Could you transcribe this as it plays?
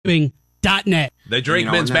Net. The Drake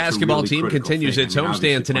men's basketball team continues its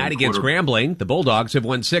homestand tonight against Grambling. The Bulldogs have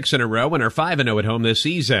won 6 in a row and are 5-0 at home this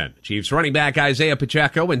season. Chiefs running back Isaiah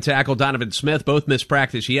Pacheco and tackle Donovan Smith both missed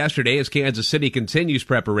practice yesterday as Kansas City continues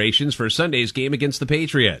preparations for Sunday's game against the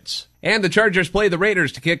Patriots. And the Chargers play the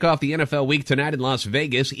Raiders to kick off the NFL week tonight in Las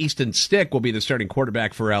Vegas. Easton Stick will be the starting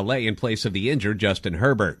quarterback for LA in place of the injured Justin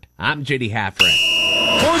Herbert. I'm J.D. Haffren.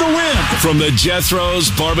 For the win! From the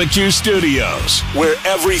Jethro's Barbecue Studios, where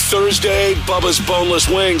every Thursday, Bubba's Boneless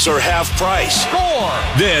Wings are half price. Score!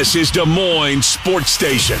 This is Des Moines Sports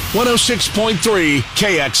Station, 106.3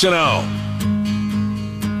 KXNO.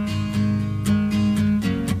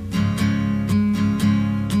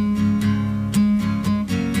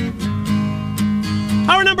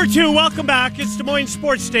 Hour number 2, welcome back. It's Des Moines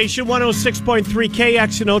Sports Station, 106.3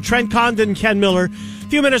 KXNO. Trent Condon, Ken Miller.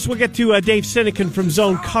 A few minutes, we'll get to Dave Sinykin from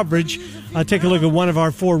Zone Coverage. Take a look at one of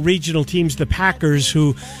our 4 regional teams, the Packers,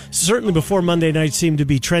 who certainly before Monday night seemed to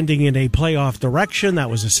be trending in a playoff direction. That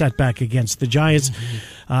was a setback against the Giants.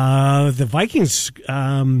 The Vikings,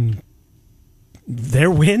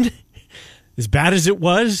 their win, as bad as it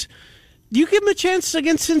was, do you give them a chance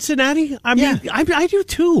against Cincinnati? I mean, I do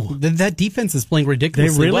too. That defense is playing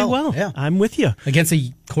ridiculously really well. Yeah. I'm with you. Against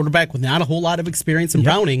a quarterback with not a whole lot of experience in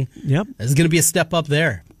Browning, there's going to be a step up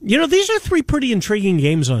there. You know, these are 3 pretty intriguing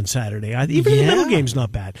games on Saturday. Even the middle game's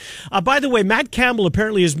not bad. By the way, Matt Campbell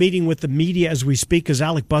apparently is meeting with the media as we speak as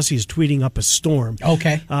Alec Bussey is tweeting up a storm.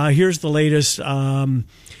 Okay. Here's the latest.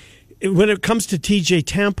 When it comes to TJ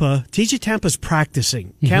Tampa's practicing.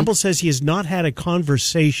 Mm-hmm. Campbell says he has not had a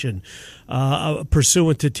conversation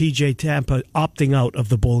pursuant to TJ Tampa opting out of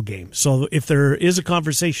the bowl game. So if there is a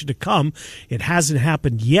conversation to come, it hasn't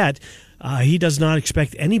happened yet. He does not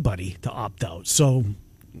expect anybody to opt out. So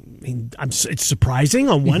I mean, it's surprising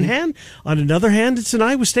on one hand. On another hand, it's an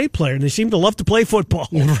Iowa State player, and they seem to love to play football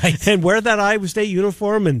and wear that Iowa State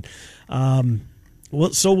uniform. And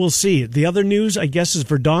so we'll see. The other news, I guess, is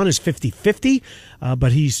Verdon is 50-50,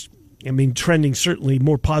 but he's, trending certainly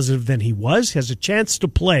more positive than he was. Has a chance to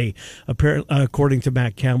play, according to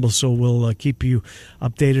Matt Campbell. So we'll keep you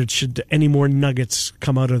updated should any more nuggets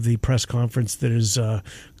come out of the press conference that is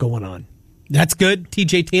going on. That's good.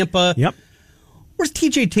 TJ Tampa. Yep. Where's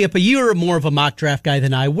TJ Tampa? You're more of a mock draft guy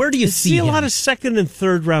than I. Where do you see him? A lot of 2nd and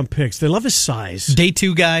 3rd round picks. They love his size. Day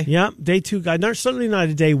 2 guy? Yeah, day 2 guy. Certainly not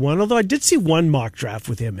a day 1, although I did see one mock draft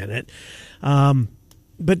with him in it.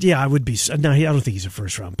 But yeah, I would be. No, I don't think he's a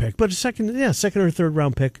 1st round pick, but a 2nd or 3rd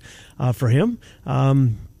round pick for him.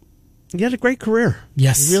 He had a great career.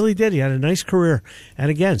 Yes. He really did. He had a nice career.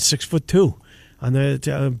 And again, 6'2". On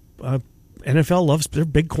the NFL loves their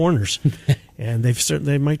big corners. And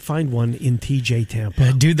they might find one in TJ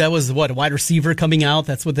Tampa. Dude, that was, a wide receiver coming out?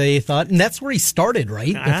 That's what they thought. And that's where he started,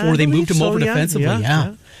 right? Before they moved him over defensively.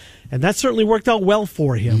 Yeah. And that certainly worked out well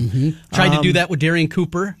for him. Mm-hmm. Tried to do that with Darian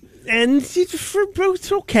Cooper. And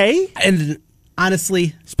it's okay. And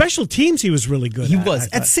honestly, special teams he was really good at. He was.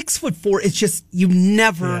 At 6'4", it's just, you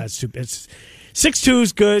never... Yeah, it's 6'2"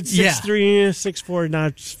 is good. 6'3", 6'4",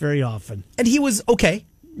 not very often. And he was okay.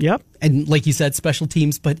 Yep. And like you said, special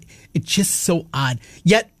teams, but it's just so odd.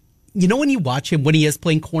 Yet, when you watch him, when he is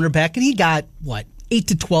playing cornerback, and he got, 8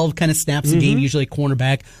 to 12 kind of snaps a game, usually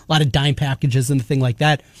cornerback, a lot of dime packages and the thing like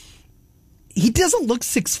that. He doesn't look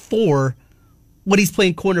 6'4" when he's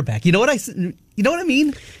playing cornerback. You know what I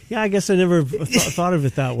mean? Yeah, I guess I never thought of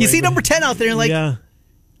it that way. You see number 10 out there,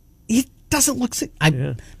 he doesn't look sick.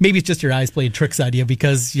 Maybe it's just your eyes playing tricks on you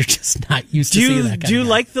because you're just not used to seeing that kind of guy. Do you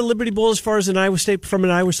like the Liberty Bowl as far as from an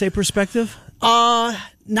Iowa State perspective?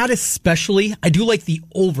 Not especially. I do like the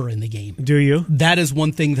over in the game. Do you? That is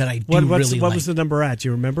one thing that I do really like. What was the number at? Do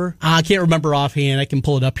you remember? I can't remember offhand. I can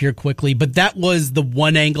pull it up here quickly. But that was the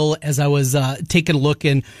one angle as I was taking a look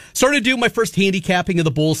and started to do my first handicapping of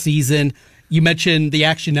the bowl season. You mentioned the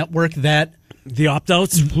Action Network, the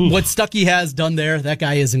opt-outs. What Stuckey has done there, that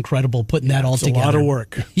guy is incredible putting that all together. It's a lot of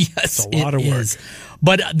work. Yes, it's a lot of work.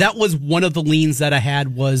 But that was one of the leans that I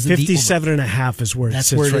had was 57.5 is where it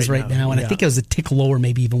That's where it is right now. And I think it was a tick lower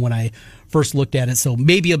maybe even when I first looked at it. So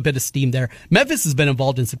maybe a bit of steam there. Memphis has been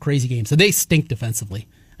involved in some crazy games, and they stink defensively.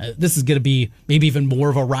 This is going to be maybe even more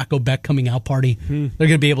of a Rocco Beck coming out party. They're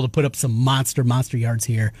going to be able to put up some monster yards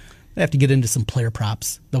here. They have to get into some player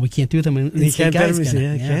props, though we can't do them in the state.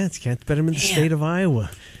 Can't bet them in the state of Iowa.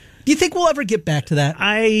 Do you think we'll ever get back to that?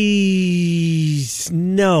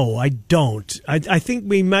 No, I don't. I think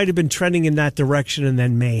we might have been trending in that direction and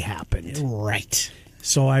then May happened. Right.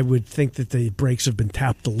 So I would think that the brakes have been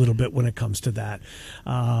tapped a little bit when it comes to that.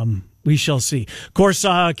 We shall see. Of course,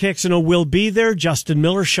 KXNO will be there. Justin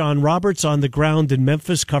Miller, Sean Roberts on the ground in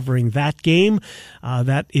Memphis covering that game.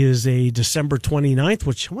 That is a December 29th,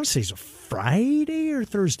 which I want to say is a Friday or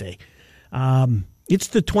Thursday. It's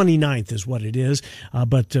the 29th is what it is,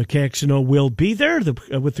 but KXNO will be there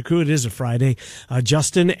with the crew. It is a Friday.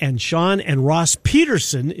 Justin and Sean and Ross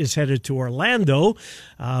Peterson is headed to Orlando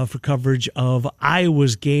for coverage of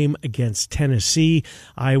Iowa's game against Tennessee.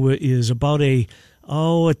 Iowa is about a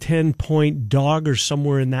 10-point dog or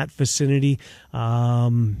somewhere in that vicinity.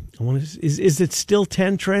 Is it still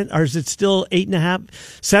 10, Trent? Or is it still 8.5,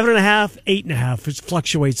 7.5, 8.5? It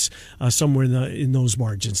fluctuates somewhere in those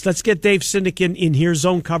margins. Let's get Dave Sinykin in here,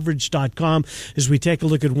 zonecoverage.com, as we take a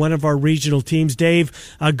look at one of our regional teams. Dave,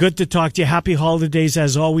 good to talk to you. Happy holidays,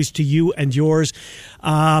 as always, to you and yours.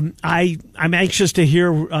 I'm anxious to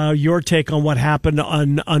hear your take on what happened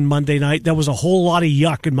on Monday night. There was a whole lot of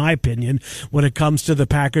yuck, in my opinion, when it comes to the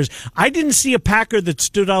Packers. I didn't see a Packer that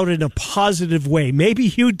stood out in a positive way. Maybe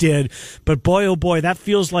you did, but boy, oh boy, that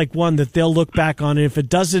feels like one that they'll look back on. And if it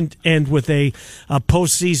doesn't end with a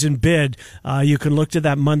postseason bid, you can look to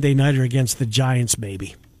that Monday nighter against the Giants,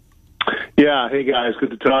 maybe. Yeah, hey guys,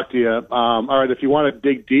 good to talk to you. All right, if you want to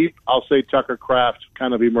dig deep, I'll say Tucker Kraft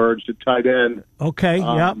kind of emerged at tight end. Okay,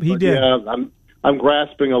 yeah, he did. Yeah, I'm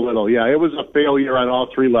grasping a little. Yeah, it was a failure on all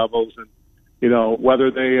three levels, and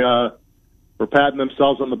whether they were patting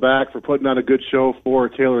themselves on the back for putting on a good show for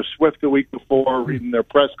Taylor Swift the week before, reading their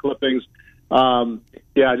press clippings.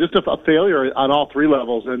 Just a failure on all three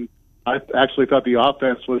levels. And I actually thought the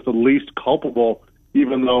offense was the least culpable,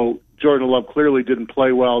 even though Jordan Love clearly didn't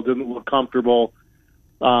play well, didn't look comfortable.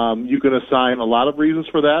 You can assign a lot of reasons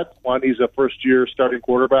for that. One, he's a first-year starting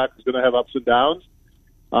quarterback who's going to have ups and downs.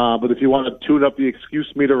 But if you want to tune up the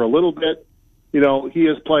excuse meter a little bit, he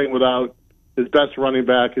is playing without his best running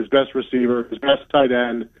back, his best receiver, his best tight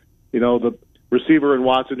end, the receiver in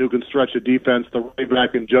Watson who can stretch a defense, the running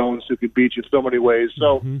back in Jones who can beat you so many ways.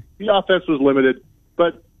 So the offense was limited,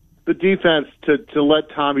 but the defense to let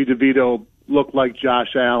Tommy DeVito look like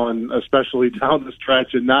Josh Allen, especially down the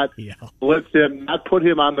stretch, and not blitz him, not put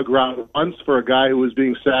him on the ground once for a guy who was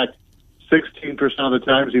being sacked 16% of the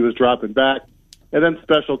times he was dropping back, and then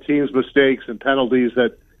special teams mistakes and penalties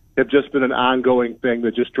that have just been an ongoing thing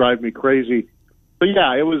that just drive me crazy. But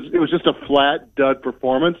yeah, it was just a flat dud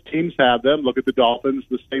performance. Teams have them. Look at the Dolphins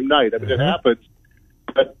the same night. I mean, it happens.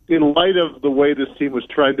 But in light of the way this team was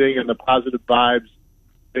trending and the positive vibes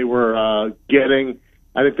they were getting,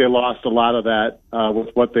 I think they lost a lot of that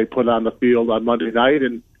with what they put on the field on Monday night.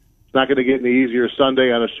 And it's not going to get any easier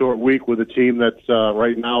Sunday on a short week with a team that's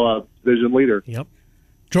right now a division leader. Yep.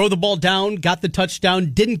 Drove the ball down, got the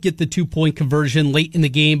touchdown, didn't get the 2-point conversion late in the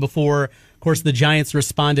game before, of course, the Giants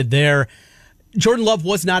responded there. Jordan Love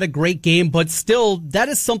was not a great game, but still, that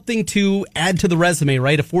is something to add to the resume,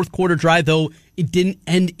 right? A fourth-quarter drive, though it didn't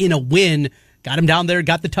end in a win. Got him down there,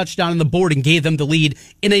 got the touchdown on the board, and gave them the lead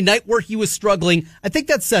in a night where he was struggling. I think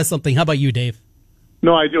that says something. How about you, Dave?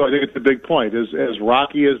 No, I do. I think it's a big point. As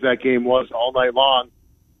rocky as that game was all night long,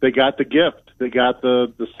 they got the gift. They got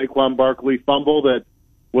the Saquon Barkley fumble that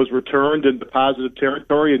was returned into positive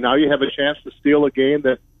territory, and now you have a chance to steal a game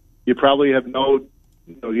that you probably have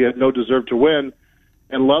you had no deserve to win.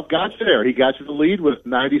 And Love got you there. He got you the lead with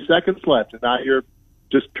 90 seconds left, and now you're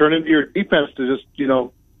just turning to your defense to just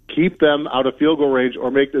keep them out of field goal range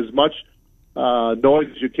or make as much noise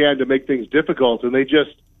as you can to make things difficult. And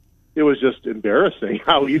it was just embarrassing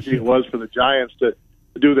how easy it was for the Giants to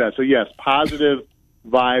do that. So yes, positive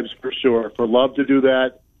vibes for sure for Love to do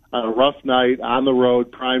that on a rough night on the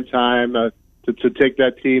road, prime time, to take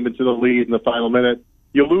that team into the lead in the final minute.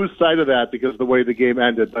 You lose sight of that because of the way the game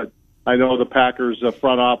ended, but I know the Packers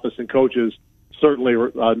front office and coaches certainly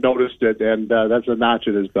noticed it, and that's a notch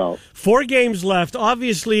in his belt. 4 games left.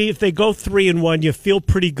 Obviously, if they go 3-1, you feel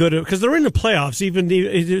pretty good because they're in the playoffs. Even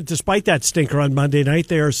despite that stinker on Monday night,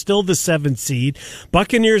 they are still the 7th seed.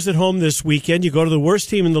 Buccaneers at home this weekend. You go to the worst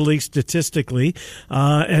team in the league statistically,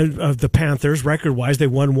 and of the Panthers record-wise. They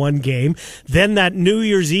won 1 game. Then that New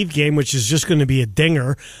Year's Eve game, which is just going to be a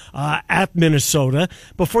dinger at Minnesota.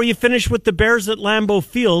 Before you finish with the Bears at Lambeau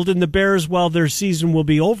Field, and the Bears, well, their season will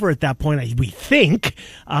be over at that point. We think.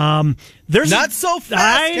 There's not so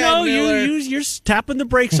fast. I know you're tapping the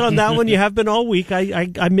brakes on that one. You have been all week.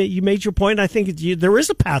 You made your point. I think there is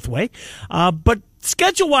a pathway, but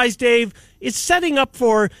schedule-wise, Dave, it's setting up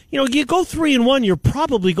for you go 3-1. You're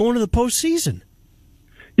probably going to the postseason.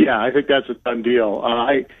 Yeah, I think that's a done deal.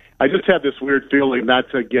 I just have this weird feeling, not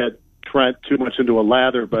to get Trent too much into a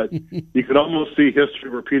lather, but you could almost see history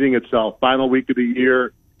repeating itself. Final week of the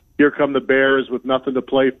year, here come the Bears with nothing to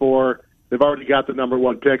play for. they've already got the number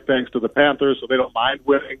 1 pick thanks to the Panthers, so they don't mind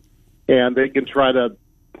winning, and they can try to,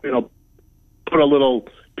 put a little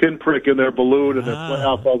pinprick in their balloon in their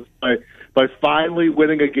playoff hopes by finally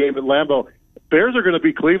winning a game at Lambeau. Bears are going to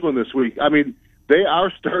beat Cleveland this week. I mean, they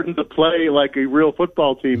are starting to play like a real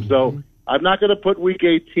football team. So I'm not going to put Week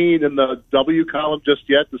 18 in the W column just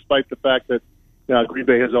yet, despite the fact that Green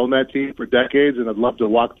Bay has owned that team for decades, and I'd love to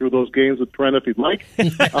walk through those games with Trent if he'd like.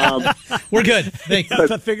 We're good. Thanks.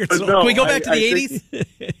 I figured so. Can we go back to the 80s?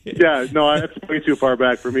 Yeah, no, that's way too far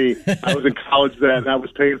back for me. I was in college then, and that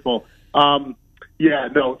was painful. 3-1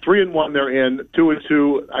 they're in.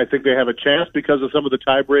 2-2, I think they have a chance because of some of the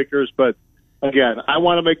tiebreakers. But again, I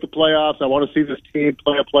want to make the playoffs. I want to see this team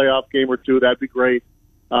play a playoff game or two. That'd be great.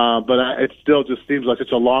 It still just seems like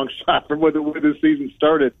it's a long shot from when the season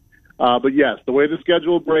started. But yes, the way the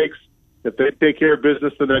schedule breaks, if they take care of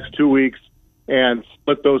business the next 2 weeks and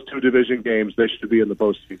split those 2 division games, they should be in the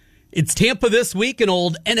postseason. It's Tampa this week, an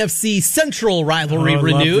old NFC Central rivalry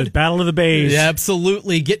renewed. The Battle of the Bays. Yeah,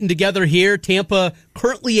 absolutely. Getting together here. Tampa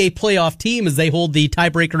currently a playoff team as they hold the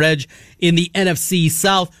tiebreaker edge in the NFC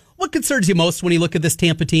South. What concerns you most when you look at this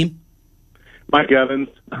Tampa team? Mike Evans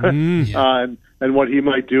and what he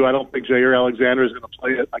might do. I don't think Jair Alexander is going to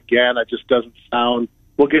play it again. It just doesn't sound.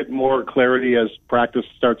 We'll get more clarity as practice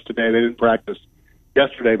starts today. They didn't practice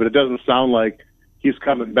yesterday, but it doesn't sound like he's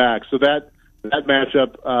coming back. So that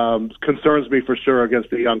matchup concerns me for sure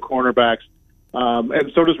against the young cornerbacks.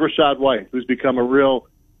 And so does Rachaad White, who's become a real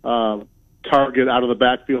target out of the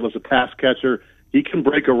backfield as a pass catcher. He can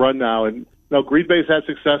break a run now. And Green Bay's had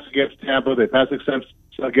success against Tampa. They've had success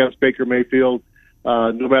against Baker Mayfield,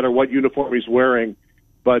 no matter what uniform he's wearing.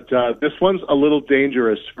 But this one's a little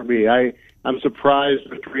dangerous for me. I'm surprised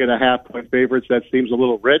for 3.5-point favorites. That seems a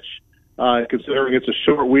little rich, considering it's a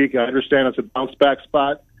short week. I understand it's a bounce-back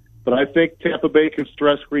spot. But I think Tampa Bay can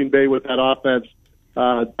stress Green Bay with that offense.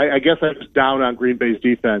 I guess I'm just down on Green Bay's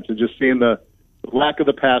defense and just seeing the lack of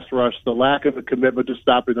the pass rush, the lack of the commitment to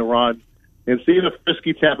stopping the run, and seeing a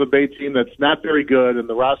frisky Tampa Bay team that's not very good and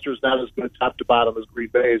the roster's not as good top to bottom as Green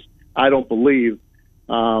Bay's, I don't believe.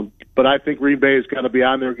 But I think Green Bay's got to be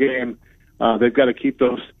on their game. They've got to keep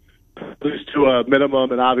those at least to a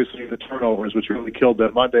minimum, and obviously the turnovers, which really killed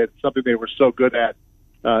them Monday. It's something they were so good at.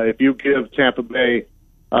 If you give Tampa Bay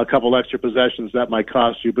a couple extra possessions, that might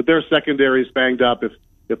cost you. But their secondary is banged up.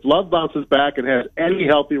 If Love bounces back and has any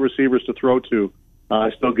healthy receivers to throw to,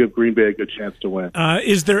 I still give Green Bay a good chance to win.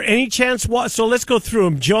 Is there any chance? So let's go through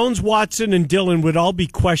them. Jones, Watson, and Dillon would all be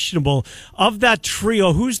questionable. Of that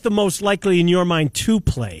trio, who's the most likely in your mind to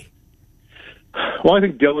play? Well, I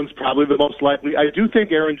think Dillon's probably the most likely. I do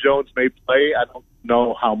think Aaron Jones may play. I don't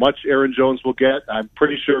know how much Aaron Jones will get. I'm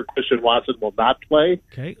pretty sure Christian Watson will not play.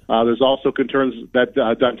 Okay. There's also concerns that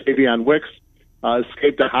Dontavion Wicks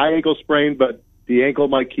escaped a high ankle sprain, but the ankle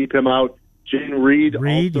might keep him out. Gene Reed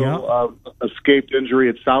also escaped injury.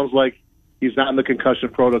 It sounds like he's not in the concussion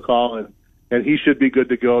protocol, and he should be good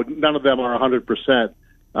to go. None of them are 100%.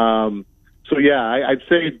 I'd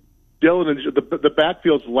say Dillon and the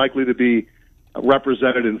backfield's likely to be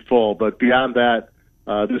represented in full, but beyond that,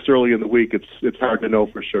 this early in the week, it's hard to know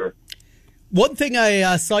for sure. One thing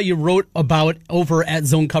I saw you wrote about over at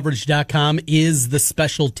zonecoverage.com is the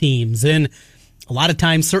special teams. And a lot of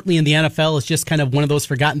times, certainly in the NFL, it's just kind of one of those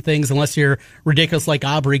forgotten things, unless you're ridiculous like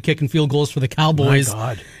Aubrey kicking field goals for the Cowboys,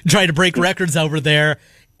 trying to break records over there.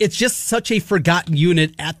 It's just such a forgotten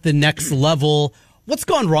unit at the next level. What's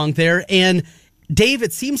gone wrong there? And Dave,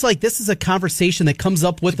 it seems like this is a conversation that comes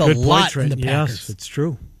up with a lot in the Packers. Yes, it's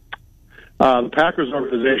true. The Packers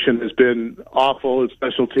organization has been awful at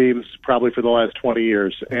special teams probably for the last 20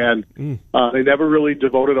 years, and they never really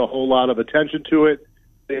devoted a whole lot of attention to it.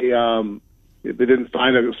 They didn't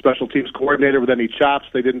find a special teams coordinator with any chops.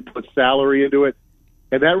 They didn't put salary into it,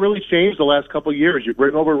 and that really changed the last couple of years. You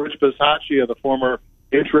bring over Rich Bisaccia, the former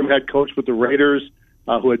interim head coach with the Raiders,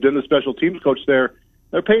 who had been the special teams coach there.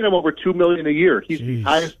 They're paying him over $2 million a year. He's the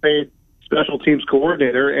highest paid special teams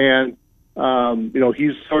coordinator, and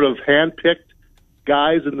he's sort of handpicked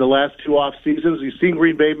guys in the last 2 off seasons. You've seen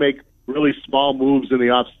Green Bay make really small moves in the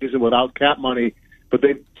off season without cap money, but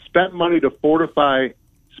they spent money to fortify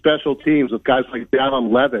special teams with guys like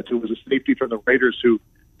Dallin Levitt, who was a safety from the Raiders, who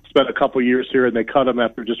spent a couple years here, and they cut him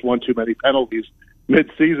after just one too many penalties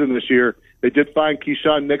mid-season this year. They did find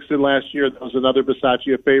Keyshawn Nixon last year. That was another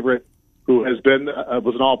Bisaccia favorite, who has been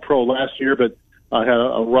was an All-Pro last year, but had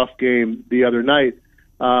a rough game the other night.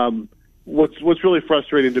 What's really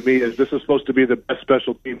frustrating to me is this is supposed to be the best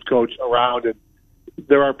special teams coach around, and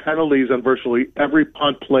there are penalties on virtually every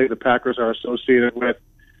punt play the Packers are associated with.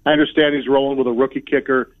 I understand he's rolling with a rookie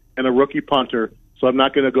kicker and a rookie punter, so I'm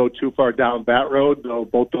not going to go too far down that road, though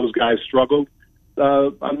both those guys struggled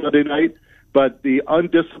on Monday night. But the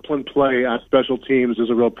undisciplined play on special teams is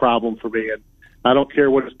a real problem for me. And I don't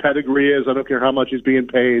care what his pedigree is. I don't care how much he's being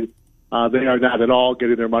paid. They are not at all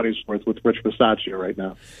getting their money's worth with Rich Bisaccia right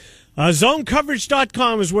now.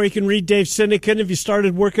 ZoneCoverage.com is where you can read Dave Sinykin. Have you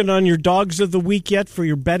started working on your dogs of the week yet for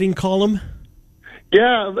your betting column?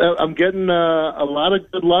 Yeah, I'm getting a lot of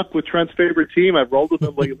good luck with Trent's favorite team. I've rolled with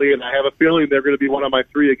them lately, and I have a feeling they're going to be one of my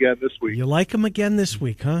 3 again this week. You like them again this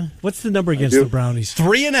week, huh? What's the number against the Brownies?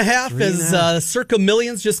 3.5 as Circa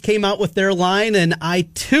Millions just came out with their line, and I,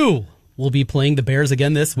 too, will be playing the Bears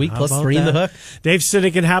again this week, plus 3 in the hook. Dave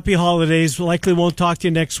Sinykin, happy holidays. Likely won't talk to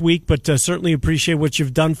you next week, but certainly appreciate what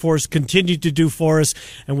you've done for us, continue to do for us,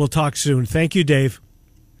 and we'll talk soon. Thank you, Dave.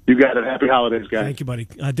 You got it. Happy holidays, guys. Thank you, buddy.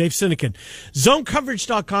 Dave Sinykin.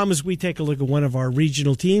 ZoneCoverage.com as we take a look at one of our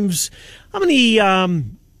regional teams. How many,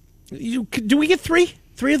 do we get 3?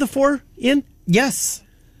 3 of the 4 in? Yes.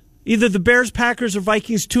 Either the Bears, Packers, or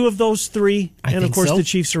Vikings, 2 of those 3. And, of course, the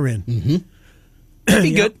Chiefs are in. Mm-hmm. That'd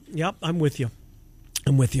be good. Yep, I'm with you.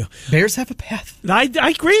 Bears have a path. I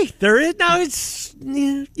agree. There is now.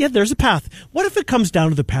 There's a path. What if it comes down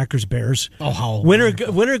to the Packers-Bears? Oh, how winner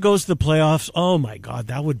goes to the playoffs. Oh my God,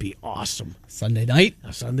 that would be awesome. Sunday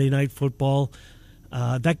night football.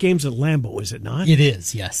 That game's at Lambeau, is it not? It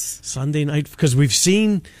is. Yes. Sunday night, because we've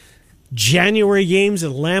seen January games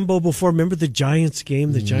at Lambeau before. Remember the Giants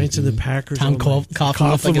game, the Giants and the Packers. Tom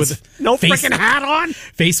Coughlin with no freaking hat on.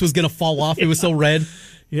 Face was going to fall off. It was so red.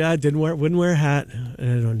 Yeah, wouldn't wear a hat.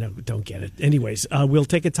 Don't get it. Anyways, we'll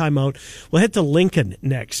take a timeout. We'll head to Lincoln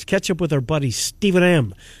next. Catch up with our buddy Stephen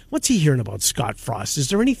M. What's he hearing about Scott Frost? Is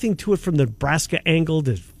there anything to it from the Nebraska angle?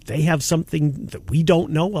 Does they have something that we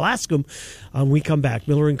don't know? We'll ask him when we come back.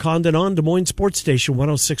 Miller and Condon on Des Moines Sports Station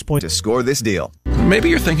 106. To score this deal. Maybe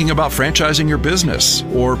you're thinking about franchising your business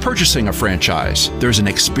or purchasing a franchise. There's an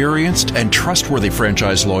experienced and trustworthy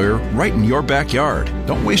franchise lawyer right in your backyard.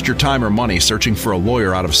 Don't waste your time or money searching for a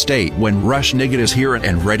lawyer out of state when Rush Niggett is here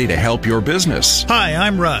and ready to help your business. Hi,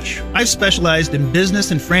 I'm Rush. I've specialized in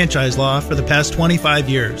business and franchise law for the past 25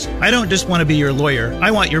 years. I don't just want to be your lawyer.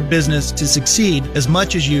 I want your business to succeed as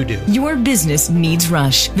much as you do. Your business needs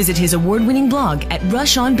Rush. Visit his award-winning blog at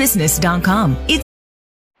rushonbusiness.com.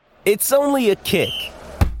 It's only a kick,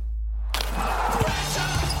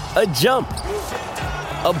 a jump,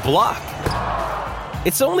 a block.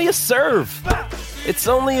 It's only a serve. It's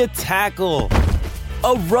only a tackle,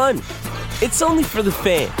 a run. It's only for the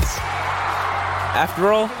fans.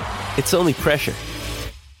 After all, it's only pressure.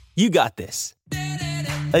 You got this.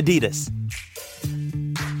 Adidas.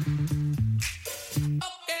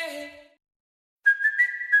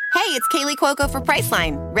 Hey, it's Kaylee Cuoco for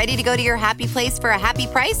Priceline. Ready to go to your happy place for a happy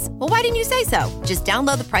price? Well, why didn't you say so? Just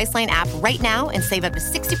download the Priceline app right now and save up to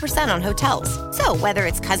 60% on hotels. So whether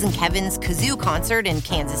it's Cousin Kevin's Kazoo Concert in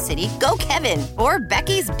Kansas City, go Kevin, or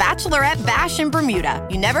Becky's Bachelorette Bash in Bermuda,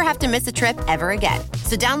 you never have to miss a trip ever again.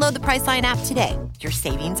 So download the Priceline app today. Your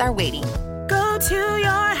savings are waiting. Go to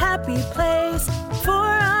your happy place for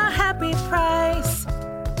a happy price.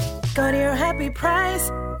 Go to your happy price,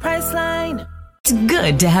 Priceline. It's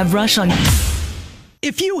good to have Rush on.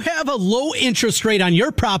 If you have a low interest rate on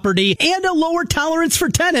your property and a lower tolerance for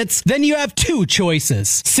tenants, then you have 2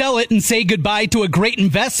 choices. Sell it and say goodbye to a great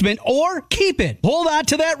investment, or keep it. Hold on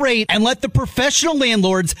to that rate and let the professional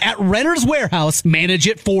landlords at Renters Warehouse manage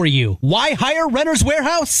it for you. Why hire Renters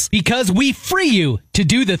Warehouse? Because we free you to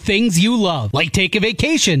do the things you love, like take a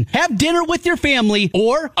vacation, have dinner with your family,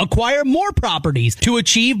 or acquire more properties to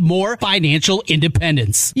achieve more financial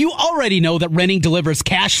independence. You already know that renting delivers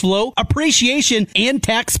cash flow, appreciation, and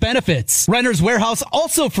tax benefits. Renters Warehouse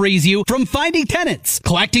also frees you from finding tenants,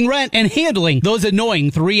 collecting rent, and handling those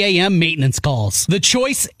annoying 3 a.m. maintenance calls. The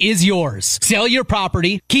choice is yours. Sell your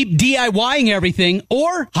property, keep DIYing everything,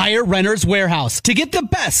 or hire Renters Warehouse to get the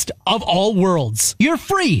best of all worlds. You're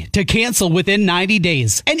free to cancel within 90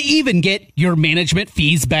 days and even get your management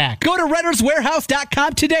fees back. Go to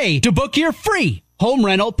renterswarehouse.com today to book your free home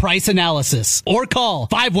rental price analysis or call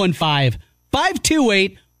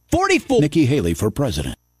 515-528-44. Nikki Haley for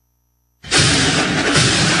president.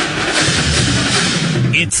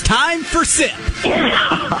 It's time for SIP.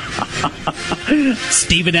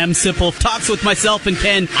 Stephen M. Sipple talks with myself and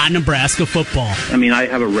Ken on Nebraska football. I mean, I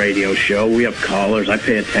have a radio show. We have callers. I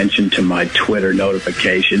pay attention to my Twitter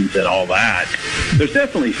notifications and all that. There's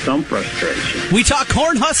definitely some frustration. We talk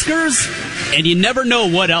Cornhuskers, and you never know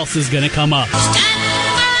what else is going to come up.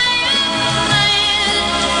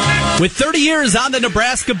 With 30 years on the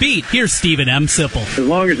Nebraska beat, here's Stephen M. Sipple. As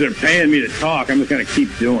long as they're paying me to talk, I'm just going to keep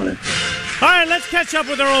doing it. All right, let's catch up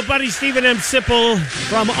with our old buddy Stephen M. Sipple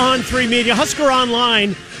from On3 Media. Husker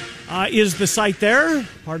Online is the site there,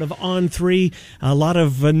 part of On3. A lot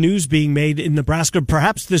of news being made in Nebraska,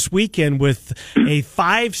 perhaps this weekend, with a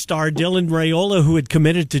 5-star Dylan Raiola who had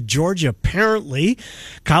committed to Georgia, apparently.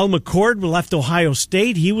 Kyle McCord left Ohio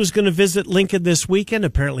State. He was going to visit Lincoln this weekend.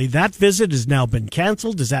 Apparently that visit has now been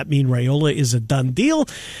canceled. Does that mean Raiola is a done deal?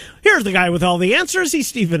 Here's the guy with all the answers. He's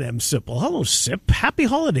Stephen M. Sipple. Hello, Sip. Happy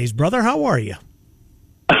holidays, brother. How are you?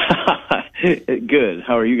 Good.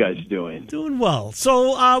 How are you guys doing? Doing well.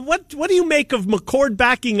 So what do you make of McCord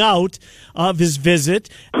backing out of his visit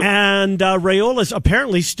and Raiola's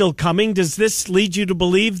apparently still coming? Does this lead you to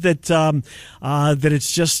believe that that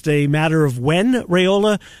it's just a matter of when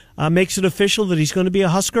Raiola makes it official that he's going to be a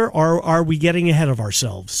Husker, or are we getting ahead of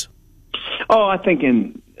ourselves? Oh, I think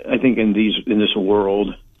in this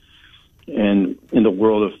world, and in the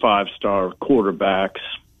world of 5-star quarterbacks,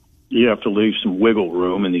 you have to leave some wiggle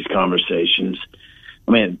room in these conversations.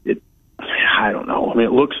 I mean, I don't know. I mean,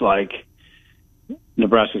 it looks like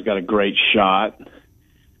Nebraska's got a great shot.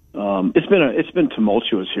 It's been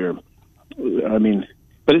tumultuous here. I mean,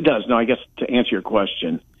 but it does. No, I guess to answer your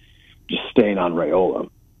question, just staying on Raiola,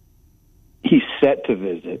 he's set to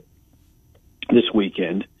visit this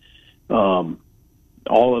weekend. All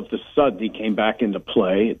of a sudden, he came back into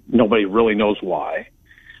play. Nobody really knows why.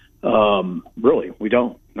 Really, we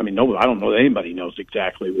don't. I mean, I don't know that anybody knows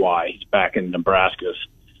exactly why he's back in Nebraska's.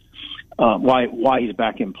 Why he's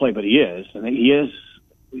back in play, but he is, and he is.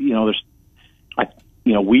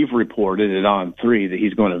 We've reported it on 3 that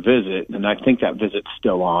he's going to visit, and I think that visit's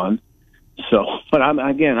still on. So, but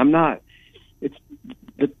I'm not. It's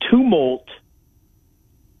the tumult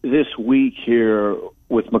this week here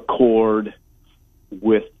with McCord,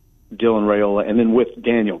 with Dylan Raiola, and then with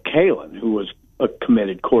Daniel Kalen, who was a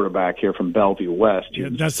committed quarterback here from Bellevue West. Yeah,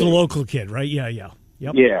 that's the local kid, right? Yeah.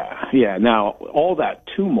 Yep. Yeah. Now, all that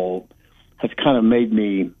tumult has kind of made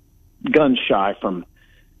me gun shy from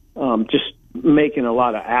just making a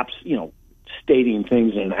lot of stating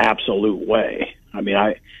things in an absolute way. I mean,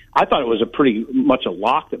 I thought it was pretty much a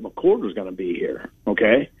lock that McCord was going to be here,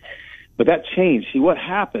 okay? But that changed. See, what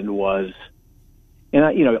happened was, and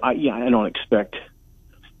I don't expect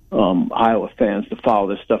Iowa fans to follow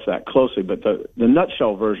this stuff that closely, but the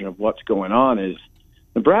nutshell version of what's going on is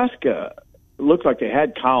Nebraska looked like they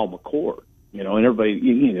had Kyle McCord, and everybody,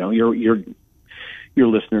 your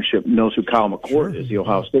listenership knows who Kyle McCord is, the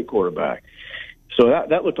Ohio State quarterback. So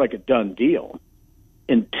that looked like a done deal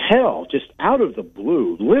until just out of the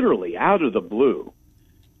blue, literally out of the blue,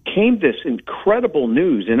 came this incredible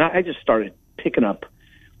news, and I just started picking up.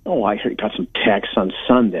 Oh, I got some texts on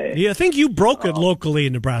Sunday. Yeah, I think you broke it locally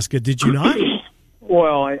in Nebraska, did you not?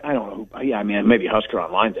 Well, I don't know. Yeah, I mean, maybe Husker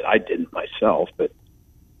Online did. I didn't myself, but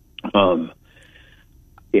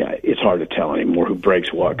yeah, it's hard to tell anymore who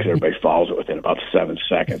breaks what because everybody follows it within about 7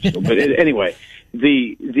 seconds. But anyway,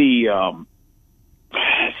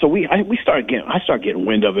 so I started getting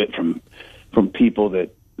wind of it from people that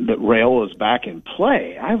Raiola is back in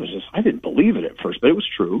play. I didn't believe it at first, but it was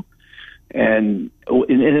true. And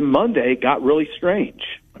then Monday it got really strange.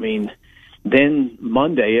 I mean, then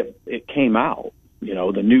Monday it came out.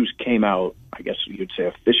 The news came out, I guess you'd say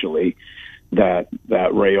officially, that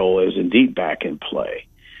Raiola is indeed back in play.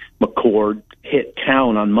 McCord hit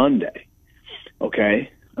town on Monday, okay?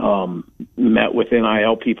 Met with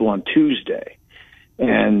NIL people on Tuesday.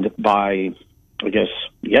 And by, I guess,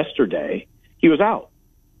 yesterday, he was out,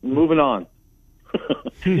 moving on.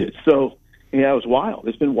 So, yeah, it was wild.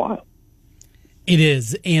 It's been wild. It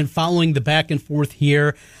is, and following the back and forth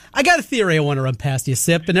here, I got a theory I want to run past you,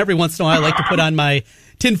 Sip, and every once in a while I like to put on my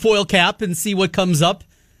tinfoil cap and see what comes up.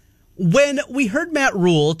 When we heard Matt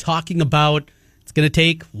Rule talking about it's going to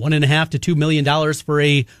take $1.5 to $2 million for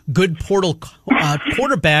a good portal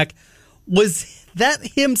quarterback, was that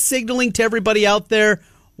him signaling to everybody out there,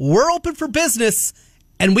 we're open for business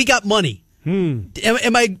and we got money? Am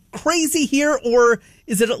I crazy here, or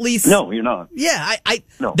is it at least... No, you're not. Yeah,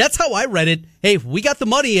 No. That's how I read it. Hey, we got the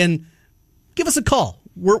money, and give us a call.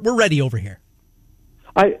 We're ready over here.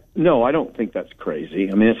 I don't think that's crazy.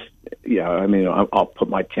 I mean, I'll put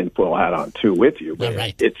my tinfoil hat on too with you. But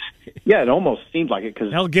right. It almost seemed like it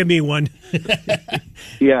because hell, give me one.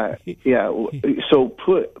 yeah. So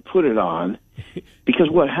put it on, because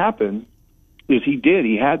what happened is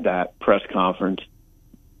he had that press conference.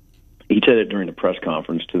 He said it during the press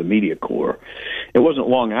conference to the media corps. It wasn't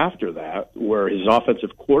long after that where his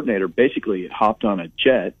offensive coordinator basically hopped on a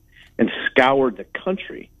jet and scoured the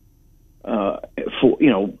country,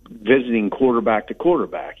 visiting quarterback to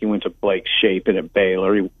quarterback. He went to Blake Shapen at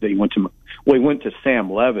Baylor. He went to Well, he went to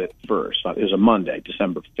Sam Levitt first. It was a Monday,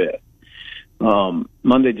 December 5th.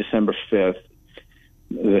 Monday, December 5th,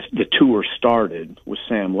 the tour started with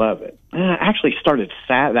Sam Levitt. Actually started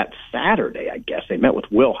that Saturday, I guess. They met with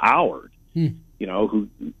Will Howard,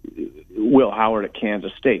 Will Howard at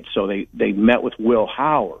Kansas State. So they met with Will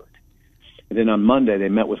Howard. And then on Monday, they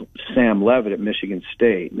met with Sam Levitt at Michigan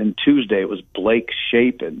State. And then Tuesday, it was Blake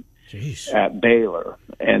Shapen at Baylor.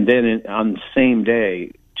 And then on the same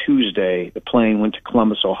day, Tuesday, the plane went to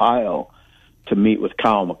Columbus, Ohio to meet with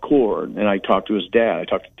Kyle McCord. And I talked to his dad. I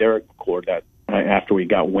talked to Derek McCord after we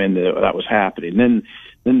got wind that was happening.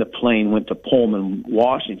 Then the plane went to Pullman,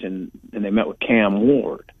 Washington, and they met with Cam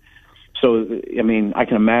Ward. So, I mean, I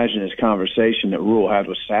can imagine this conversation that Rule had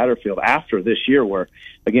with Satterfield after this year where,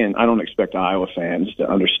 again, I don't expect Iowa fans to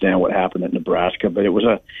understand what happened at Nebraska, but it was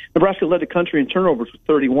Nebraska led the country in turnovers with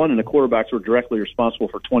 31, and the quarterbacks were directly responsible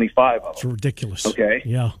for 25 of them. It's ridiculous. Okay?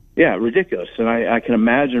 Yeah. Yeah, ridiculous. And I can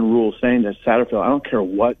imagine Rule saying to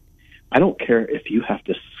Satterfield, I don't care if you have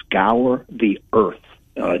to scour the earth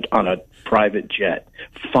on a private jet.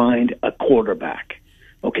 Find a quarterback.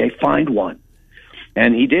 Okay? Find one.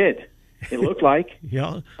 And he did. It looked like,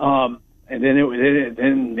 yeah. And then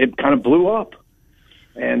it kind of blew up,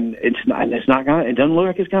 and it doesn't look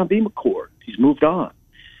like it's gonna be McCord. He's moved on.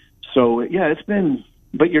 So yeah, it's been.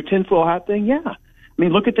 But your tinfoil hat thing, yeah. I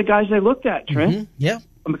mean, look at the guys they looked at, Trent. Mm-hmm. Yeah.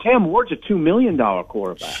 Cam Ward's a $2 million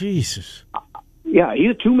quarterback. Jesus. Yeah,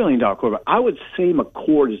 he's a $2 million quarterback. I would say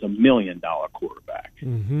McCord is a $1 million quarterback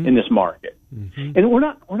in this market. Mm-hmm. And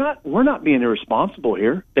we're not being irresponsible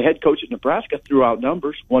here. The head coach at Nebraska threw out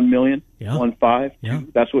numbers: $1 million, $1.5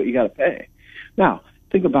 million. That's what you got to pay. Now,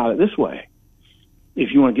 think about it this way: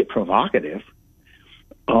 if you want to get provocative,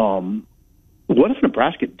 what if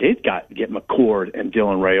Nebraska did get McCord and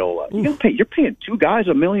Dylan Raiola? You're paying two guys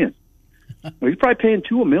 $1 million. Well, you're probably paying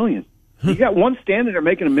two $1 million. You got one standing there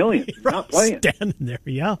making $1 million. You're not playing. Standing there,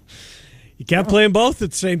 yeah. You can't play them both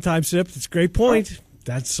at the same time, Sip. That's a great point.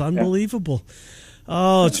 That's unbelievable.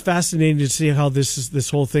 Oh, it's fascinating to see how this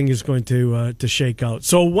whole thing is going to shake out.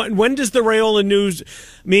 So when does the Raiola news?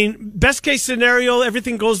 I mean, best case scenario,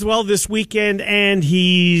 everything goes well this weekend, and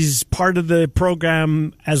he's part of the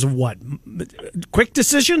program as what? Quick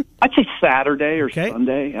decision? I'd say Saturday or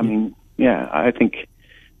Sunday. I mean, yeah, I think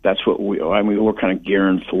that's what we're kind of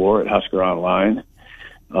gearing for at Husker Online.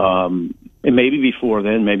 And maybe before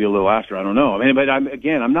then, maybe a little after. I don't know. I mean, but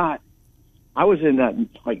I'm not. I was in that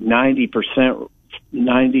like 90%,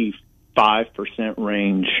 95%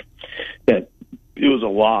 range that it was a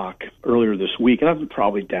lock earlier this week, and I'm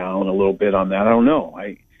probably down a little bit on that. I don't know.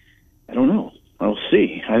 I don't know. I'll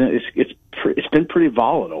see. It's been pretty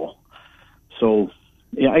volatile. So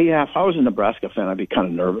yeah. If I was a Nebraska fan, I'd be kind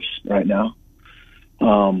of nervous right now.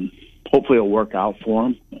 Hopefully it'll work out for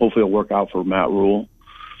him. Hopefully it'll work out for Matt Rule.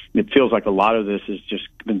 It feels like a lot of this has just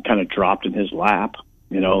been kind of dropped in his lap.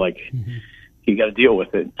 You got to deal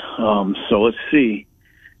with it. So let's see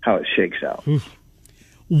how it shakes out.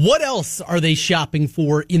 What else are they shopping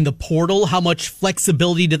for in the portal? How much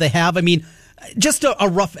flexibility do they have? I mean, just a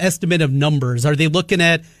rough estimate of numbers. Are they looking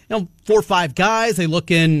at 4 or 5 guys? Are they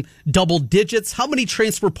looking double digits? How many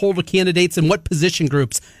transfer portal candidates and what position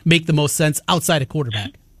groups make the most sense outside of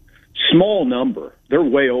quarterback? Small number. They're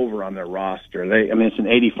way over on their roster. It's an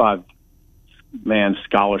 85-man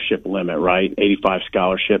scholarship limit, right? 85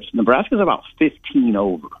 scholarships. Nebraska's about 15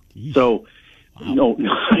 over. Jeez. So, wow. No.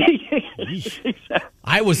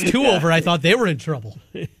 I was 2 over. I thought they were in trouble.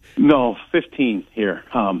 No, 15 here.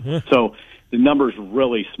 So the number's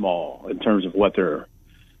really small in terms of what they're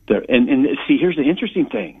and see, here's the interesting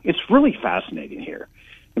thing. It's really fascinating here.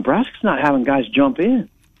 Nebraska's not having guys jump in.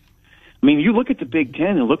 I mean, you look at the Big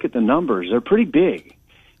Ten and look at the numbers; they're pretty big.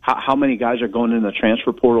 How many guys are going in the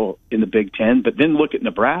transfer portal in the Big Ten? But then look at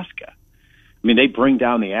Nebraska. I mean, they bring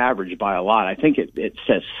down the average by a lot. I think it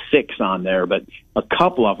says 6 on there, but a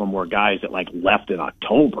couple of them were guys that left in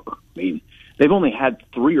October. I mean, they've only had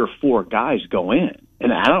 3 or 4 guys go in,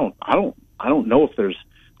 and I don't know if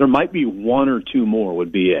there might be 1 or 2 more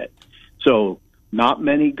would be it. So not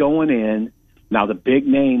many going in. Now the big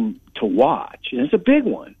name to watch, and it's a big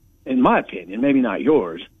one. In my opinion, maybe not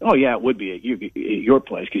yours. Oh, yeah, it would be at your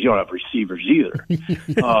place because you don't have receivers either.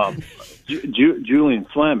 Julian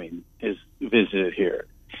Fleming is visited here.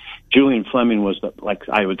 Julian Fleming was,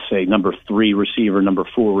 I would say, number 3 receiver, number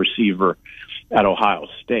 4 receiver at Ohio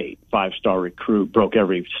State. 5-star recruit, broke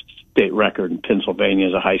every state record in Pennsylvania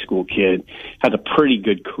as a high school kid. Had a pretty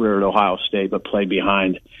good career at Ohio State, but played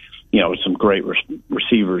behind, some great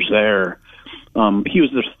receivers there. He was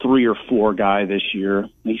the 3 or 4 guy this year.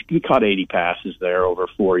 He caught 80 passes there over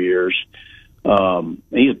 4 years.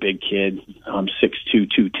 He's a big kid, 6'2",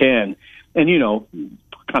 210. And,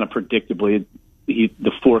 kind of predictably,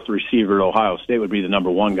 the fourth receiver at Ohio State would be the number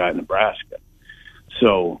one guy in Nebraska.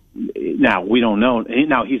 So now we don't know.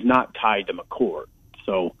 Now he's not tied to McCord.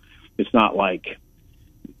 So it's not like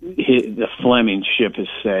the Fleming ship has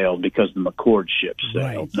sailed because the McCord ship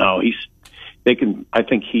sailed. Right. No, I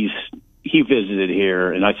think he visited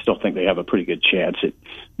here, and I still think they have a pretty good chance at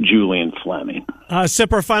Julian Fleming.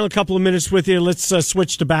 Sip, our final couple of minutes with you. Let's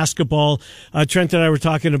switch to basketball. Trent and I were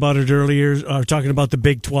talking about it earlier, talking about the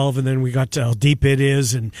Big 12, and then we got to how deep it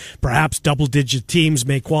is, and perhaps double-digit teams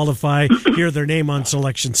may qualify, hear their name on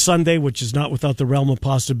Selection Sunday, which is not without the realm of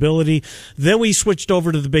possibility. Then we switched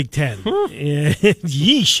over to the Big 10.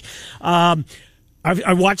 Yeesh.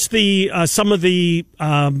 I watched some of the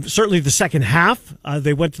certainly the second half.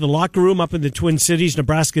 They went to the locker room up in the Twin Cities.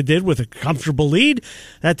 Nebraska did with a comfortable lead.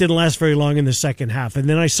 That didn't last very long in the second half. And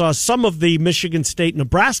then I saw some of the Michigan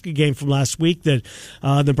State-Nebraska game from last week that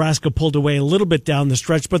Nebraska pulled away a little bit down the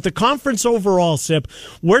stretch. But the conference overall, Sip,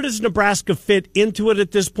 where does Nebraska fit into it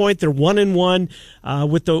at this point? They're 1-1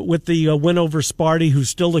 with the win over Sparty, who's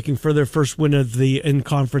still looking for their first win of the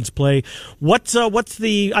in-conference play. What's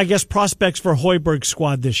the prospects for Hoiberg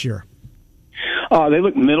squad this year? They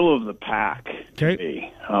look middle of the pack to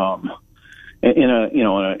me.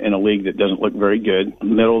 In a league that doesn't look very good,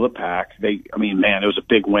 middle of the pack. It was a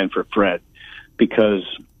big win for Fred because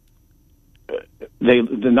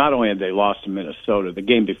not only had they lost to Minnesota, the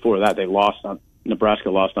game before that Nebraska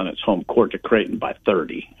lost on its home court to Creighton by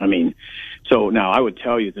 30. So now I would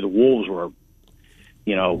tell you that the Wolves were,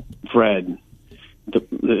 Fred.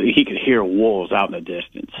 He could hear wolves out in the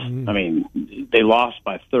distance. They lost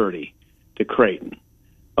by 30 to Creighton,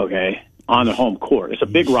 on the home court. It's a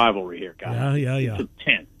big rivalry here, guys. Yeah. It's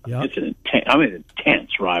intense. Yep. It's an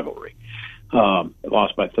intense rivalry.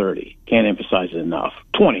 Lost by 30. Can't emphasize it enough.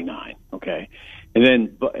 29, okay? And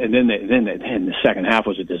then the second half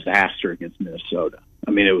was a disaster against Minnesota.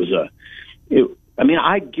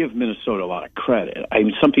 I give Minnesota a lot of credit.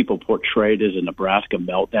 Some people portray it as a Nebraska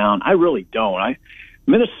meltdown. I really don't.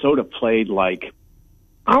 Minnesota played like,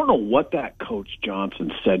 I don't know what that Coach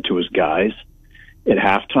Johnson said to his guys at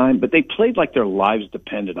halftime, but they played like their lives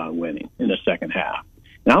depended on winning in the second half.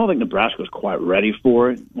 And I don't think Nebraska was quite ready for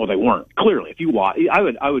it. Well, they weren't. Clearly, if you watch,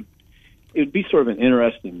 it would be sort of an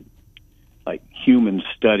interesting, human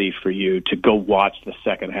study for you to go watch the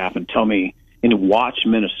second half and tell me, and watch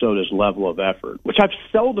Minnesota's level of effort, which I've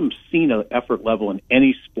seldom seen an effort level in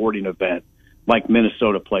any sporting event like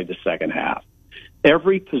Minnesota played the second half.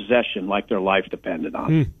 Every possession like their life depended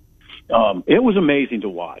on. It was amazing to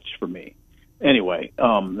watch for me. Anyway,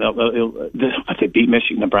 they beat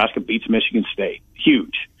Michigan. Nebraska beats Michigan State.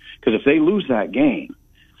 Huge. Because if they lose that game,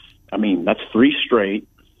 that's 3 straight,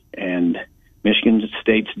 and Michigan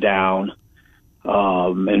State's down.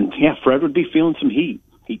 Fred would be feeling some heat.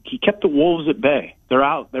 He kept the Wolves at bay. They're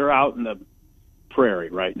out in the prairie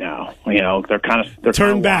right now. They're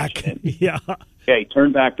turn back. Yeah. Hey,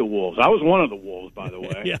 turn back the Wolves. I was one of the Wolves, by the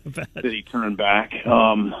way. Yeah, that he turned back.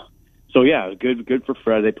 Good for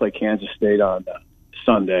Fred. They play Kansas State on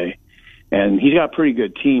Sunday, and he's got a pretty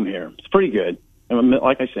good team here. It's pretty good.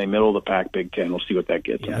 Like I say, middle of the pack, Big Ten. We'll see what that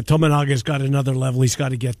gets. Yeah, Tominaga's got another level he's got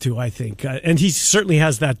to get to, I think. And he certainly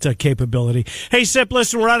has that capability. Hey, Sip,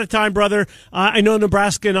 listen, we're out of time, brother. I know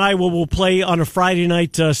Nebraska and Iowa will play on a Friday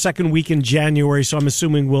night, second week in January, so I'm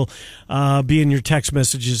assuming we'll be in your text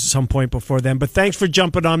messages at some point before then. But thanks for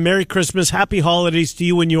jumping on. Merry Christmas. Happy holidays to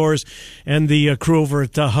you and yours and the crew over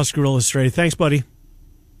at Husker Illustrated. Thanks, buddy.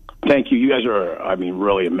 Thank you. You guys are,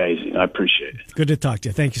 really amazing. I appreciate it. Good to talk to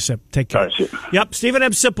you. Thank you, Sip. Take care. All right, yep, Stephen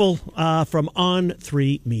M. Sipple from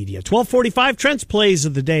On3 Media. 1245, Trent's Plays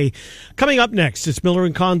of the Day. Coming up next, it's Miller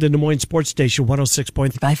and Condon, Des Moines Sports Station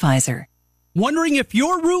 106.3. By Pfizer. Wondering if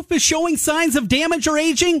your roof is showing signs of damage or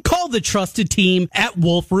aging? Call the trusted team at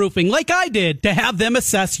Wolf Roofing, like I did, to have them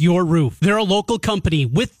assess your roof. They're a local company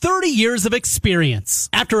with 30 years of experience.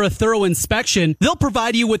 After a thorough inspection, they'll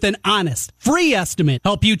provide you with an honest, free estimate,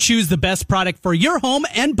 help you choose the best product for your home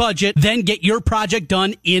and budget, then get your project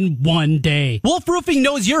done in one day. Wolf Roofing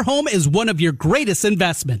knows your home is one of your greatest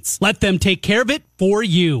investments. Let them take care of it for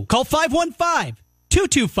you. Call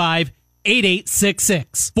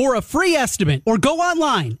 515-225-8866 for a free estimate or go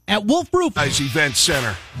online at Wolf Roof Event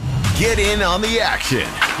Center. Get in on the action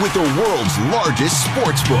with the world's largest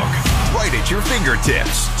sports book right at your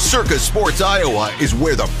fingertips. Circa Sports Iowa is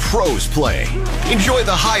where the pros play. Enjoy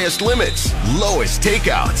the highest limits, lowest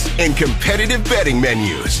takeouts, and competitive betting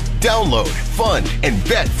menus. Download, fund, and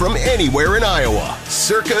bet from anywhere in Iowa.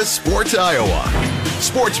 Circa Sports Iowa.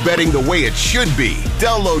 Sports betting the way it should be.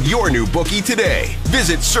 Download your new bookie today.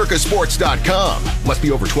 Visit circasports.com. Must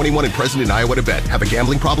be over 21 and present in Iowa to bet. Have a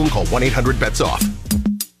gambling problem? Call 1-800-BETS-OFF.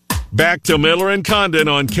 Back to Miller and Condon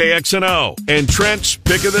on KXNO and Trent's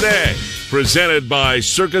Pick of the Day, presented by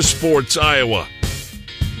Circa Sports Iowa.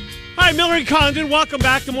 Hi, Miller and Condon. Welcome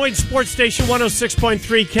back to Des Moines Sports Station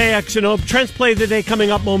 106.3 KXNO. Trent's Play of the Day coming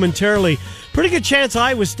up momentarily. Pretty good chance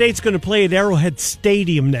Iowa State's going to play at Arrowhead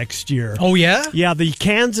Stadium next year. Oh, yeah? Yeah, the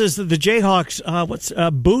Jayhawks,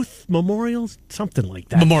 Booth Memorial? Something like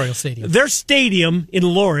that. Memorial Stadium. Their stadium in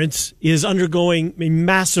Lawrence is undergoing a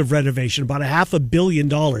massive renovation, about $500 million.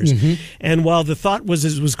 Mm-hmm. And while the thought was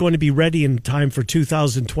it was going to be ready in time for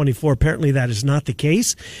 2024, apparently that is not the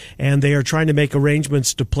case. And they are trying to make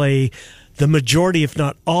arrangements to play the majority, if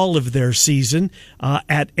not all, of their season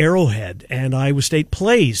at Arrowhead. And Iowa State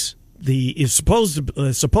is supposed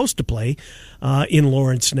to play in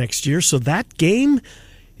Lawrence next year. So that game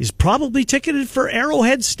is probably ticketed for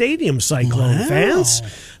Arrowhead Stadium, Cyclone fans.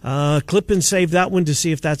 Clip and save that one to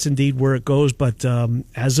see if that's indeed where it goes. But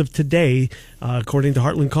as of today, according to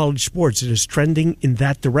Heartland College Sports, it is trending in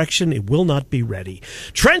that direction. It will not be ready.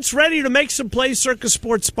 Trent's ready to make some plays. Circa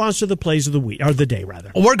Sports sponsor the plays of the week, or the day,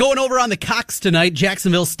 rather. We're going over on the Cox tonight.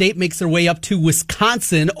 Jacksonville State makes their way up to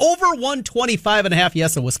Wisconsin. Over 125.5.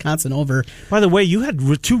 Yes, a Wisconsin over. By the way, you had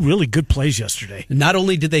two really good plays yesterday. Not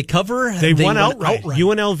only did they cover, they won outright.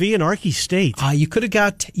 UNLV and Archie State. You could have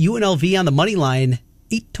got UNLV on the money line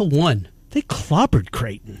 8-1. They clobbered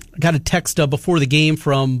Creighton. I got a text before the game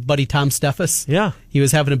from buddy Tom Steffes. Yeah. He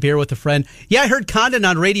was having a beer with a friend. Yeah, I heard Condon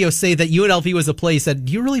on radio say that UNLV was a play. He said,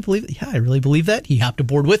 do you really believe that? Yeah, I really believe that. He hopped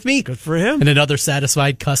aboard with me. Good for him. And another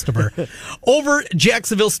satisfied customer. Over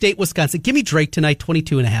Jacksonville State, Wisconsin. Give me Drake tonight,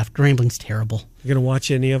 22.5. Grambling's terrible. You going to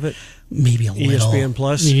watch any of it? Maybe a little. ESPN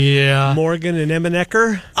Plus? Yeah. Morgan and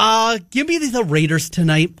Emenecker? Give me the Raiders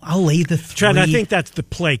tonight. I'll lay the 3. Trent, I think that's the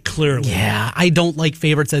play, clearly. Yeah, I don't like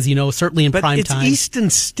favorites, as you know, certainly in prime time. But it's Easton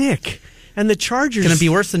Stick. And the Chargers going to be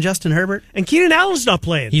worse than Justin Herbert. And Keenan Allen's not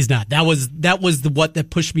playing. He's not. That was what that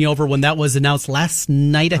pushed me over when that was announced last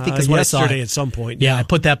night. I think is what I saw. Yesterday at some point. Yeah, I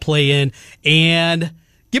put that play in. And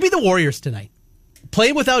give me the Warriors tonight.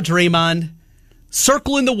 Playing without Draymond,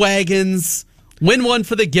 circling the wagons, win one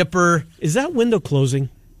for the Gipper. Is that window closing?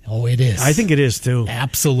 Oh, it is. I think it is too.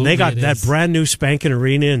 Absolutely, they got that brand new spanking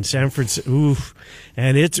arena in San Francisco. Oof,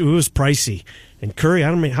 and it was pricey. And Curry, I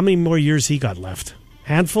don't know how many more years he got left.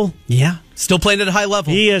 Handful? Yeah. Still playing at a high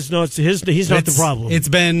level. He is. No, he's not the problem. It's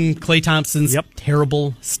been Klay Thompson's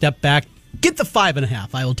terrible step back. Get the 5.5.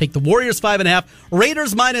 I will take the Warriors 5.5.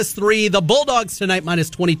 Raiders -3. The Bulldogs tonight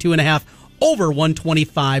 -22.5. Over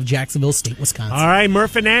 125. Jacksonville State, Wisconsin. All right,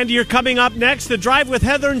 Murph and Andy are coming up next. The Drive with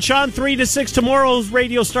Heather and Sean, 3 to 6. Tomorrow's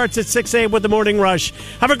radio starts at 6 a.m. with the Morning Rush.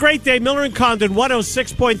 Have a great day. Miller and Condon,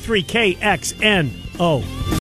 106.3 KXNO.